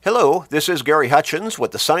Hello, this is Gary Hutchins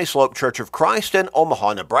with the Sunny Slope Church of Christ in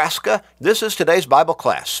Omaha, Nebraska. This is today's Bible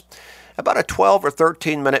class. About a 12 or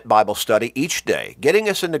 13-minute Bible study each day, getting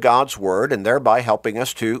us into God's Word and thereby helping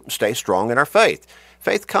us to stay strong in our faith.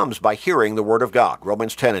 Faith comes by hearing the Word of God,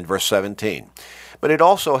 Romans 10 and verse 17. But it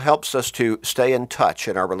also helps us to stay in touch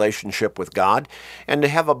in our relationship with God and to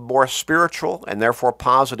have a more spiritual and therefore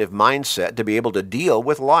positive mindset to be able to deal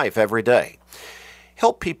with life every day.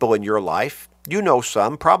 Help people in your life. You know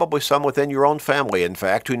some, probably some within your own family, in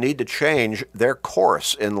fact, who need to change their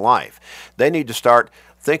course in life. They need to start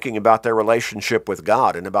thinking about their relationship with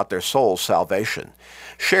God and about their soul's salvation.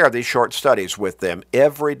 Share these short studies with them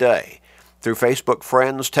every day through Facebook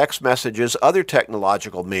friends, text messages, other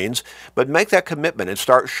technological means, but make that commitment and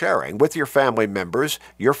start sharing with your family members,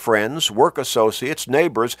 your friends, work associates,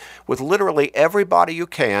 neighbors, with literally everybody you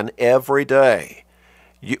can every day.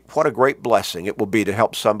 What a great blessing it will be to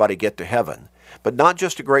help somebody get to heaven. But not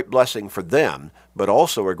just a great blessing for them, but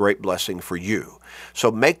also a great blessing for you. So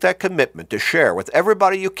make that commitment to share with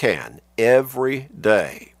everybody you can every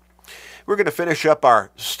day. We're going to finish up our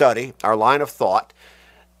study, our line of thought,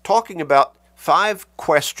 talking about 5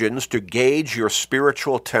 questions to gauge your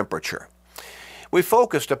spiritual temperature. We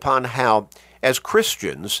focused upon how, as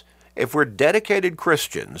Christians, if we're dedicated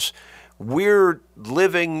Christians, we're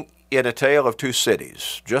living in a tale of two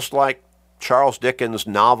cities, just like Charles Dickens'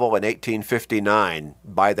 novel in 1859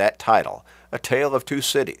 by that title, A Tale of Two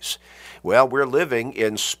Cities. Well, we're living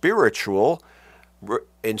in spiritual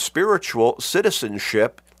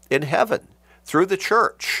citizenship in heaven through the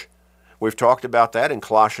church. We've talked about that in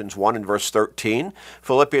Colossians 1 and verse 13,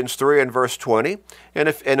 Philippians 3 and verse 20, and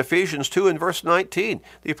Ephesians 2 and verse 19.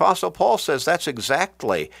 The Apostle Paul says that's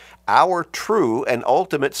exactly our true and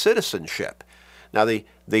ultimate citizenship. Now,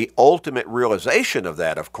 the ultimate realization of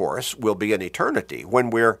that, of course, will be in eternity when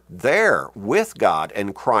we're there with God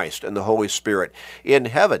and Christ and the Holy Spirit in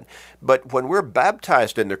heaven. But when we're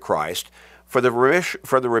baptized into Christ for the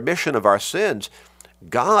remission of our sins,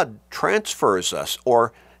 God transfers us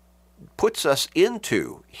or puts us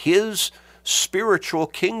into His spiritual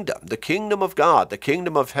kingdom, the kingdom of God, the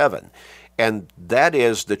kingdom of heaven, and that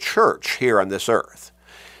is the church here on this earth.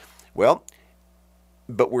 Well,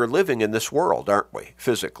 but we're living in this world, aren't we,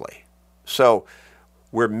 physically? So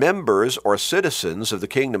we're members or citizens of the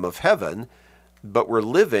kingdom of heaven, but we're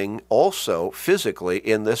living also physically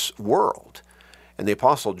in this world. And the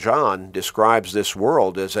Apostle John describes this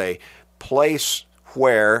world as a place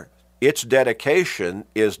where its dedication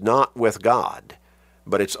is not with God,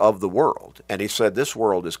 but it's of the world. And he said this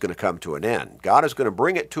world is going to come to an end. God is going to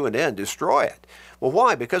bring it to an end, destroy it. Well,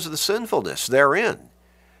 why? Because of the sinfulness therein.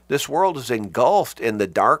 This world is engulfed in the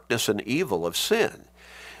darkness and evil of sin.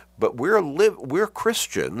 But we're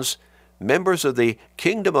Christians, members of the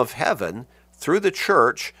kingdom of heaven, through the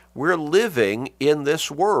church. We're living in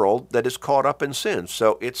this world that is caught up in sin.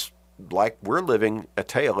 So it's like we're living a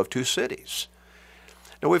tale of two cities.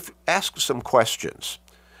 Now, we've asked some questions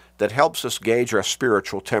that helps us gauge our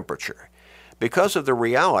spiritual temperature. Because of the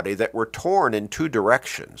reality that we're torn in two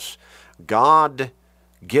directions, God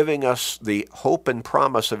giving us the hope and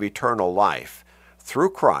promise of eternal life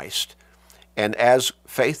through Christ, and as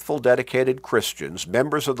faithful, dedicated Christians,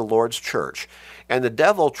 members of the Lord's church, and the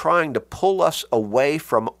devil trying to pull us away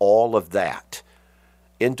from all of that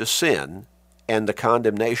into sin and the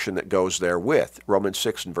condemnation that goes therewith, Romans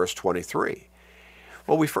 6 and verse 23.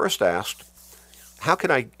 Well, we first asked, how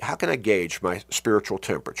can I gauge my spiritual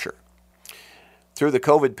temperature? Through the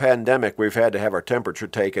COVID pandemic, we've had to have our temperature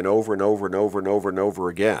taken over and over and over and over and over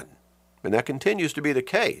again. And that continues to be the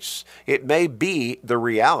case. It may be the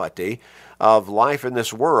reality of life in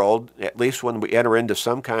this world, at least when we enter into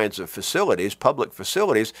some kinds of facilities, public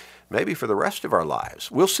facilities, maybe for the rest of our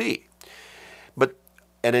lives. We'll see. But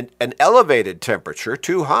an elevated temperature,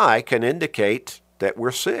 too high, can indicate that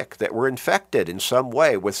we're sick, that we're infected in some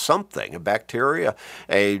way with something, a bacteria,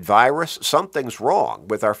 a virus. Something's wrong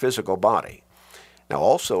with our physical body. Now,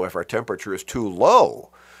 also, if our temperature is too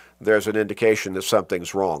low, there's an indication that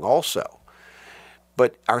something's wrong also.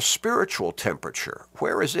 But our spiritual temperature,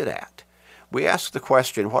 where is it at? We ask the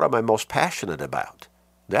question, what am I most passionate about?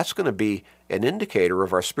 That's going to be an indicator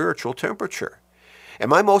of our spiritual temperature.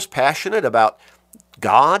 Am I most passionate about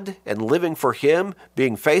God and living for Him,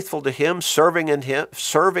 being faithful to Him, serving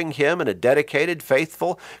Him in a dedicated,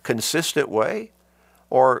 faithful, consistent way?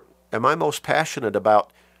 Or am I most passionate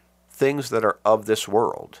about things that are of this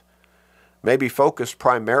world? Maybe focused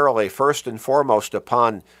primarily, first and foremost,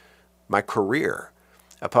 upon my career,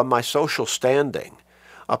 upon my social standing,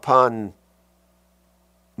 upon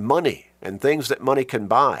money and things that money can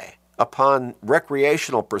buy, upon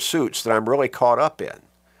recreational pursuits that I'm really caught up in.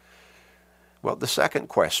 Well, the second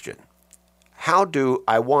question, how do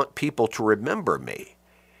I want people to remember me?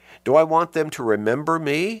 Do I want them to remember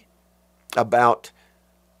me about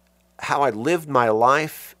how I lived my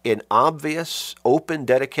life in obvious, open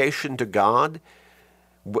dedication to God?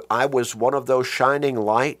 I was one of those shining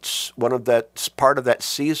lights, part of that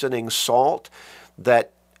seasoning salt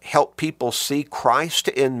that helped people see Christ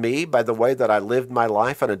in me by the way that I lived my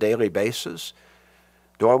life on a daily basis?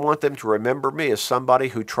 Do I want them to remember me as somebody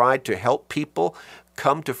who tried to help people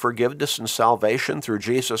come to forgiveness and salvation through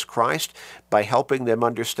Jesus Christ by helping them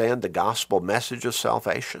understand the gospel message of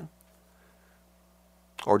salvation?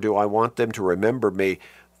 Or do I want them to remember me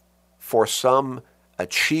for some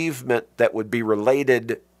achievement that would be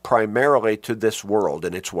related primarily to this world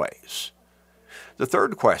and its ways? The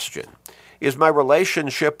third question, is my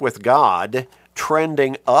relationship with God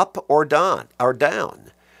trending up or down?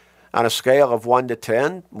 On a scale of 1 to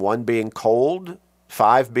 10, 1 being cold,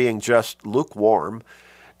 5 being just lukewarm,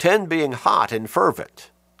 10 being hot and fervent,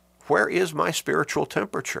 where is my spiritual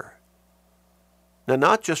temperature? Now,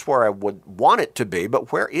 not just where I would want it to be,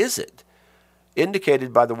 but where is it?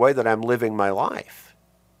 Indicated by the way that I'm living my life.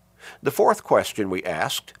 The fourth question we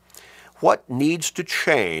asked, what needs to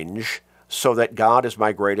change so that God is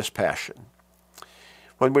my greatest passion?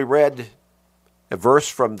 When we read a verse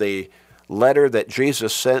from the letter that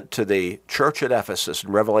Jesus sent to the church at Ephesus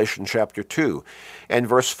in Revelation chapter 2 and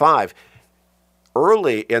verse 5,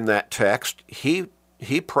 early in that text, he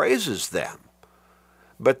praises them.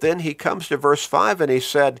 But then he comes to verse 5 and he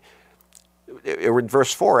said, or in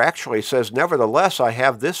verse 4 actually, he says, nevertheless, I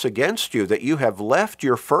have this against you, that you have left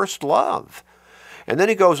your first love. And then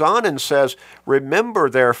he goes on and says, remember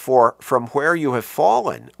therefore from where you have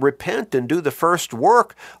fallen, repent and do the first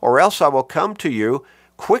work, or else I will come to you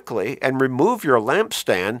quickly and remove your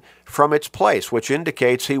lampstand from its place, which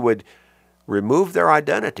indicates he would remove their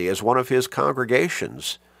identity as one of his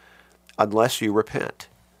congregations unless you repent.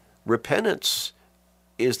 Repentance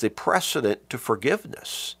is the precedent to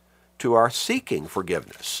forgiveness, to our seeking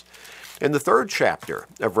forgiveness. In the 3rd chapter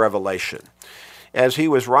of Revelation, as he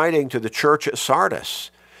was writing to the church at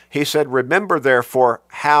Sardis, he said, remember therefore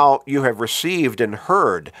how you have received and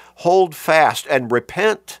heard, hold fast and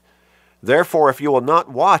repent. Therefore, if you will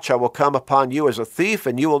not watch, I will come upon you as a thief,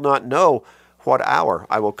 and you will not know what hour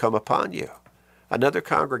I will come upon you. Another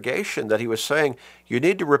congregation that he was saying, you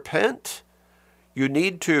need to repent. You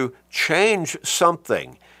need to change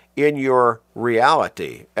something in your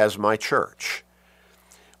reality as my church.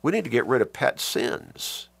 We need to get rid of pet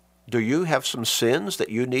sins. Do you have some sins that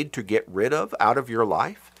you need to get rid of out of your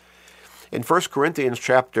life? In 1 Corinthians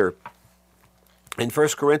chapter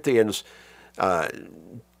 15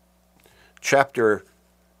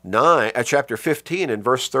 and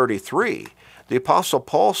verse 33, the Apostle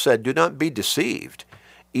Paul said, do not be deceived.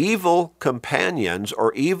 Evil companions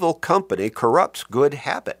or evil company corrupts good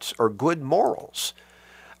habits or good morals.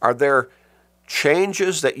 Are there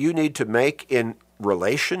changes that you need to make in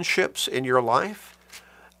relationships in your life?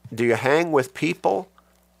 Do you hang with people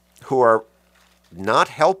who are not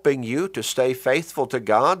helping you to stay faithful to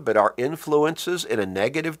God, but are influences in a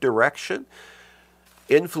negative direction,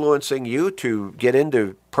 influencing you to get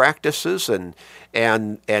into practices and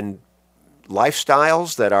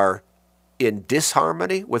lifestyles that are in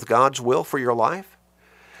disharmony with God's will for your life?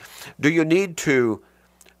 Do you need to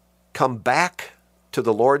come back to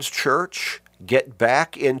the Lord's church, get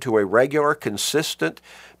back into a regular, consistent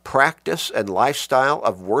practice and lifestyle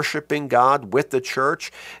of worshiping God with the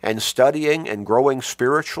church and studying and growing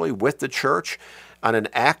spiritually with the church on an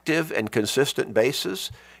active and consistent basis?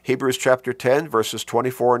 Hebrews chapter 10, verses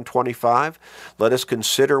 24 and 25. Let us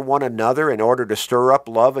consider one another in order to stir up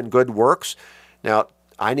love and good works. Now,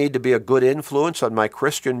 I need to be a good influence on my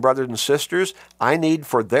Christian brothers and sisters. I need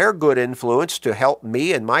for their good influence to help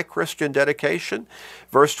me in my Christian dedication.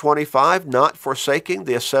 Verse 25, not forsaking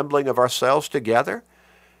the assembling of ourselves together.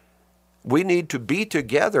 We need to be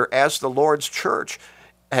together as the Lord's church.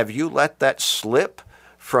 Have you let that slip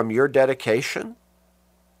from your dedication?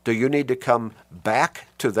 Do you need to come back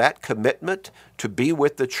to that commitment to be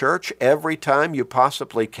with the church every time you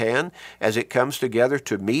possibly can as it comes together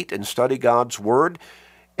to meet and study God's Word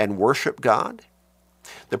and worship God?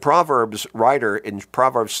 The Proverbs writer in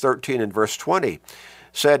Proverbs 13 and verse 20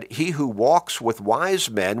 said, he who walks with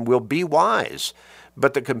wise men will be wise,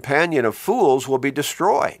 but the companion of fools will be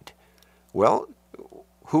destroyed. Well,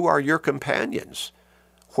 who are your companions?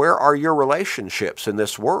 Where are your relationships in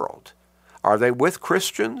this world? Are they with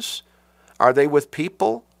Christians? Are they with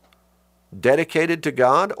people dedicated to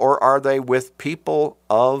God, or are they with people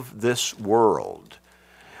of this world?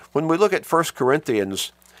 When we look at 1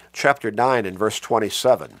 Corinthians chapter 9 and verse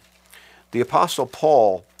 27, The Apostle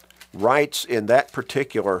Paul writes in that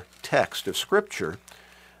particular text of Scripture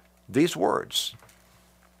these words.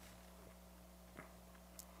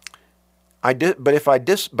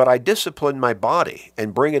 But I discipline my body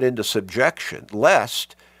and bring it into subjection,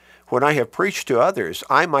 lest, when I have preached to others,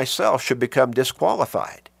 I myself should become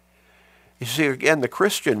disqualified. You see, again, the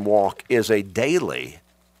Christian walk is a daily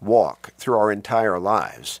walk through our entire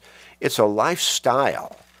lives. It's a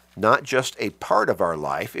lifestyle, not just a part of our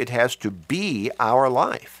life. It has to be our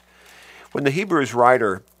life. When the Hebrews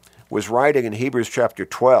writer was writing in Hebrews chapter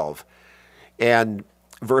 12 and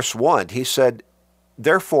verse 1, he said,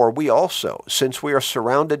 "Therefore we also, since we are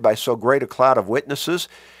surrounded by so great a cloud of witnesses,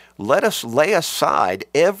 let us lay aside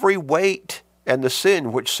every weight and the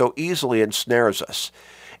sin which so easily ensnares us,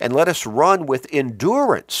 and let us run with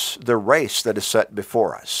endurance the race that is set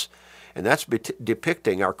before us." And that's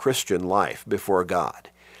depicting our Christian life before God.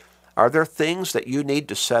 Are there things that you need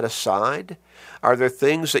to set aside? Are there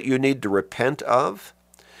things that you need to repent of?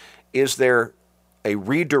 Is there a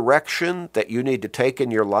redirection that you need to take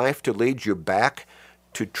in your life to lead you back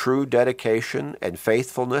to true dedication and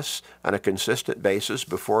faithfulness on a consistent basis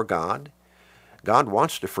before God? God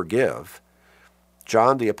wants to forgive.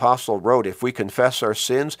 John the Apostle wrote, "If we confess our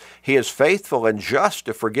sins, he is faithful and just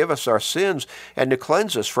to forgive us our sins and to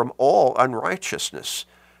cleanse us from all unrighteousness."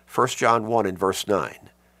 1 John 1 and verse 9.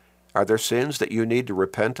 Are there sins that you need to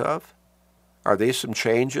repent of? Are these some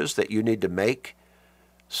changes that you need to make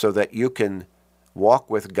so that you can walk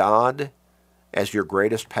with God as your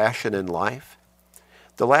greatest passion in life?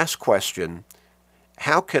 The last question,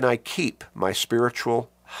 how can I keep my spiritual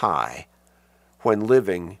high when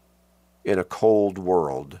living in a cold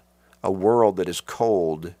world, a world that is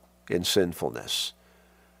cold in sinfulness?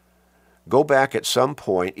 Go back at some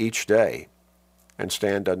point each day and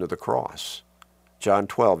stand under the cross. John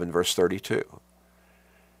 12 and verse 32.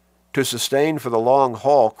 To sustain for the long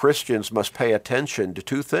haul, Christians must pay attention to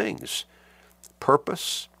two things: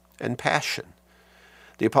 purpose and passion.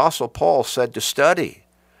 The Apostle Paul said to study,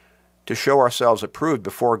 to show ourselves approved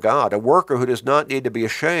before God, a worker who does not need to be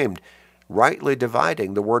ashamed, rightly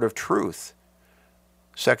dividing the word of truth.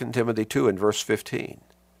 2 Timothy 2 and verse 15.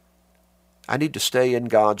 I need to stay in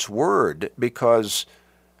God's word because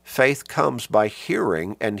faith comes by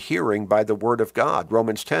hearing, and hearing by the word of God.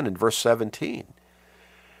 Romans 10 and verse 17.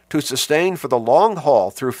 To sustain for the long haul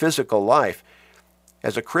through physical life,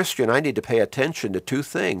 as a Christian, I need to pay attention to two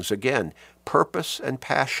things. Again, purpose and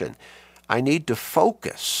passion. I need to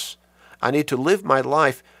focus. I need to live my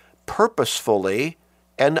life purposefully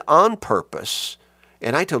and on purpose.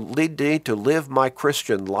 And I need to live my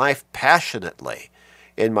Christian life passionately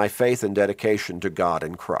in my faith and dedication to God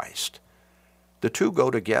and Christ. The two go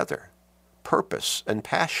together, purpose and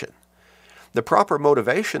passion. The proper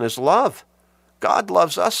motivation is love. God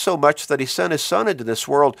loves us so much that he sent his Son into this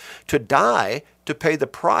world to die to pay the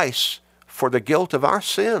price for the guilt of our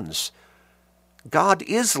sins. God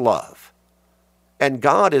is love. And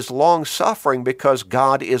God is long-suffering because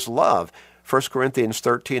God is love. 1 Corinthians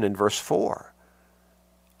 13 and verse 4.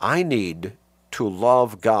 I need to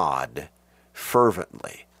love God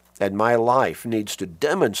fervently, and my life needs to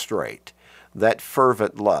demonstrate that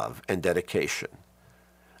fervent love and dedication.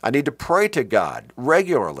 I need to pray to God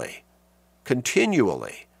regularly,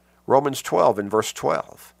 continually. Romans 12 and verse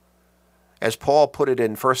 12. As Paul put it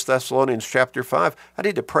in 1 Thessalonians chapter 5, I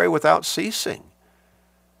need to pray without ceasing.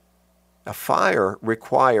 A fire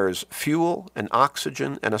requires fuel and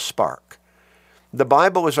oxygen and a spark. The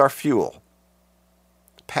Bible is our fuel.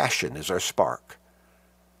 Passion is our spark.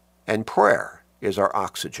 And prayer is our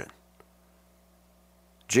oxygen.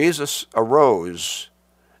 Jesus arose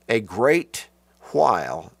a great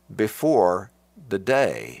while before the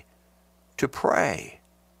day to pray.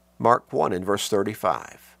 Mark 1 and verse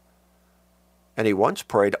 35. And he once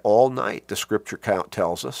prayed all night, the scripture count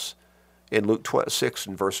tells us, in Luke 6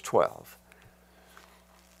 and verse 12.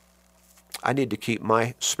 I need to keep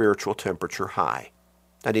my spiritual temperature high.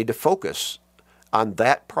 I need to focus on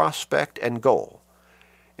that prospect and goal.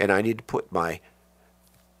 And I need to put my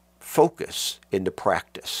focus into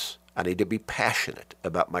practice. I need to be passionate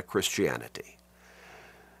about my Christianity.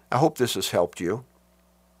 I hope this has helped you.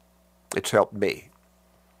 It's helped me.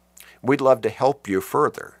 We'd love to help you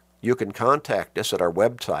further. You can contact us at our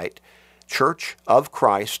website,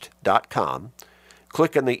 churchofchrist.com.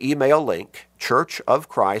 Click on the email link,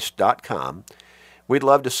 churchofchrist.com. We'd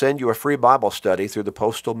love to send you a free Bible study through the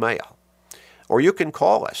postal mail. Or you can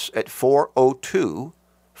call us at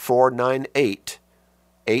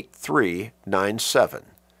 402-498-8397.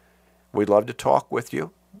 We'd love to talk with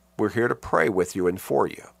you. We're here to pray with you and for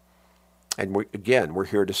you. And we're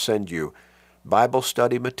here to send you Bible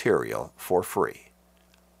study material for free.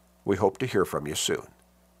 We hope to hear from you soon.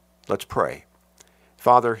 Let's pray.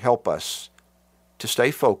 Father, help us to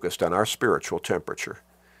stay focused on our spiritual temperature,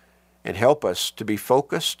 and help us to be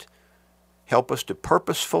focused. Help us to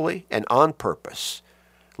purposefully and on purpose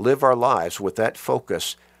live our lives with that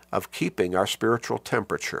focus of keeping our spiritual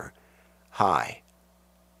temperature high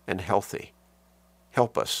and healthy.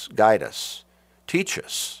 Help us, guide us, teach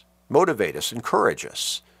us, motivate us, encourage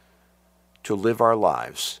us to live our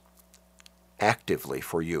lives actively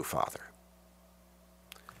for you, Father.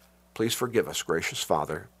 Please forgive us, gracious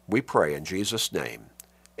Father. We pray in Jesus' name.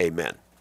 Amen.